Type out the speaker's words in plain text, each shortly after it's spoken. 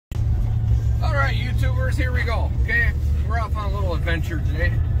YouTubers, here we go. Okay, we're off on a little adventure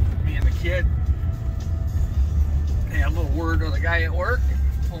today. Me and the kid. I had a little word with a guy at work.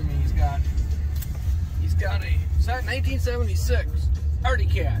 Told me he's got a 1976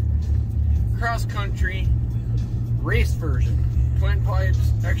 Arctic Cat cross country race version. Twin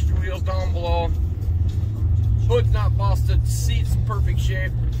pipes, extra wheels down below. Hood's not busted, seats perfect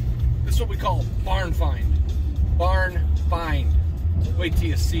shape. This is what we call barn find. Barn find. Wait till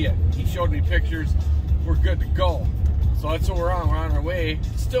you see it. He showed me pictures. We're good to go. So that's what we're on. We're on our way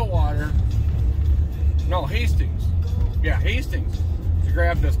to Stillwater. No, Hastings. Yeah, Hastings to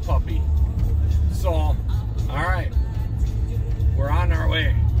grab this puppy. So, alright. We're on our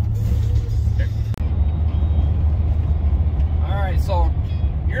way. Okay. Alright, so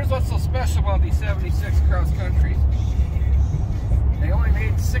here's what's so special about these 76 cross countries. They only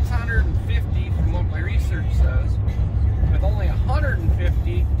made 650 from what my research says, with only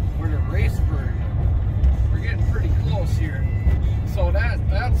 150 were the race version. We're getting pretty close here. So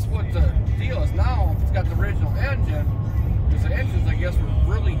that's what the deal is now. It's got the original engine, because the engines, I guess,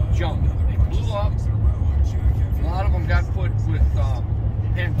 were really junk. They blew up. A lot of them got put with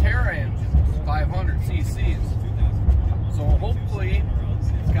Pantera engines, 500 cc's. So hopefully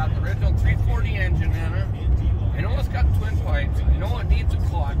it's got the original 340 engine in it. I know it's got twin pipes. I know it needs a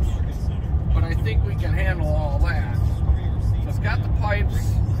clutch, but I think we can handle all that. So it's got the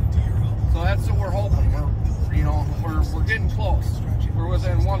pipes, so that's what we're hoping. We're getting close. We're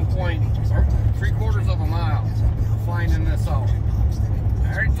within 1 point, or 3/4 of a mile of finding this out.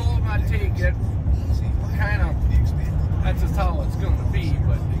 I already told him I'd take it. That's just how it's going to be,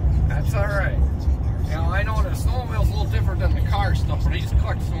 but that's all right. You know, I know the snowmobile's a little different than the car stuff, but I used to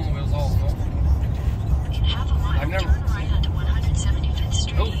collect snowmobiles also. I've never.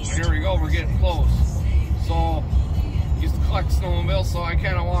 Oh, here we go. We're getting close. So, used to collect snowmobiles, so I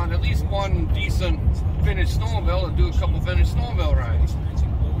kind of want at least one decent finished snowmobile and do a couple finished snowmobile rides.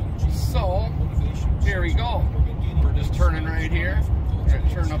 So, here we go. We're just turning right here. We're going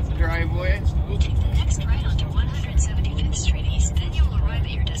to turn up the driveway. Take the next right onto 175th Street East, then you will arrive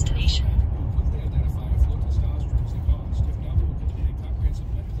at your destination.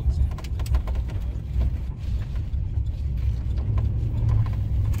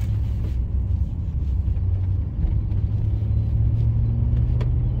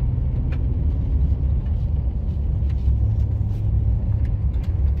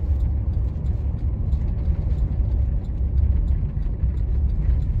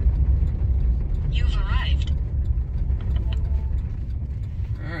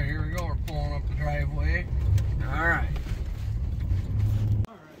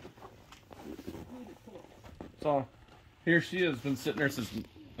 So, here she is, been sitting there since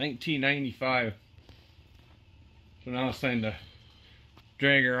 1995. So now it's time to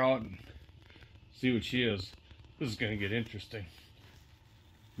drag her out and see what she is. This is going to get interesting.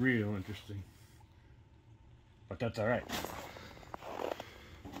 Real interesting. But that's alright.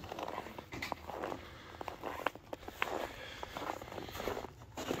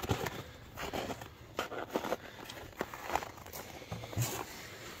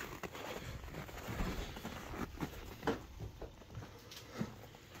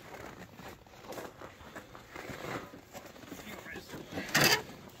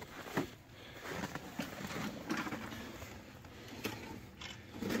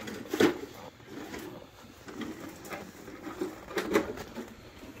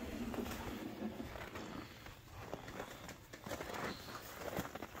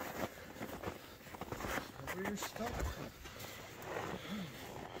 Your stuff.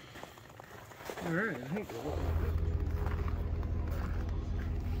 All right, I think